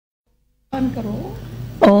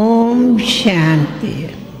ओम शांति।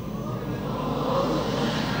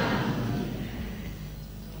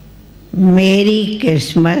 मेरी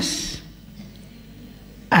क्रिसमस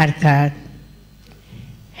अर्थात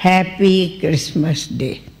happy Christmas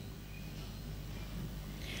day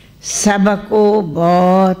सबको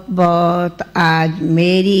बहुत बहुत आज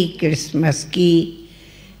मेरी क्रिसमस की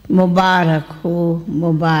मुबारक हो,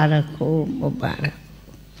 मुबारक हो, मुबारक।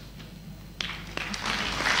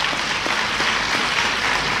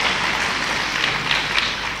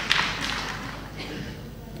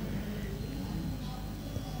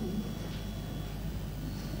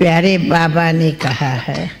 प्यारे बाबा ने कहा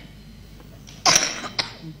है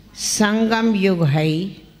संगम युग है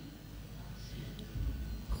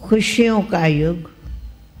खुशियों का युग,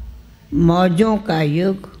 मौजों का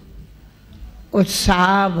युग,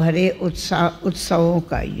 उत्साह भरे उत्सवों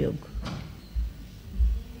का युग।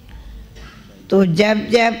 तो जब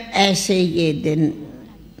जब ऐसे ये दिन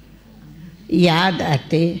याद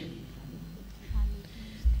आते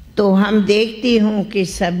तो हम देखती हूँ कि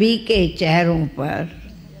सभी के चेहरों पर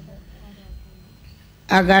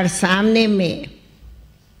अगर सामने में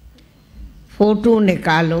फोटो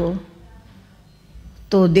निकालो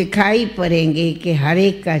तो दिखाई पड़ेंगे कि हर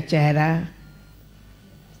एक का चेहरा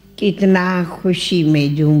कितना खुशी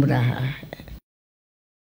में झूम रहा है।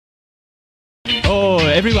 Oh,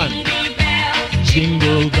 everyone!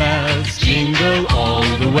 Jingle bells, jingle all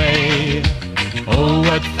the way. Oh,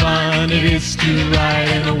 what fun it is to ride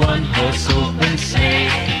in a one-horse open sleigh.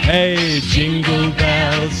 Hey, jingle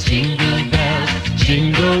bells,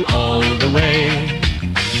 jingle all the way.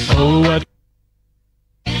 Oh, what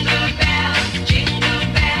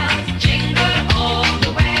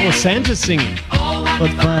oh, Santa's singing.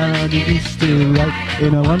 What fun it is to ride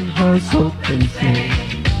in a one-horse open sleigh.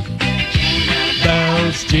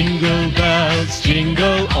 Bells,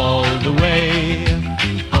 jingle all the way.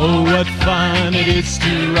 Oh, what fun it is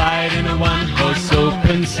to ride in a one-horse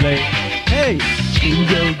open sleigh. Hey,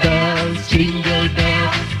 Jingle bells,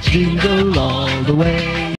 jingle all the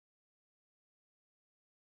way.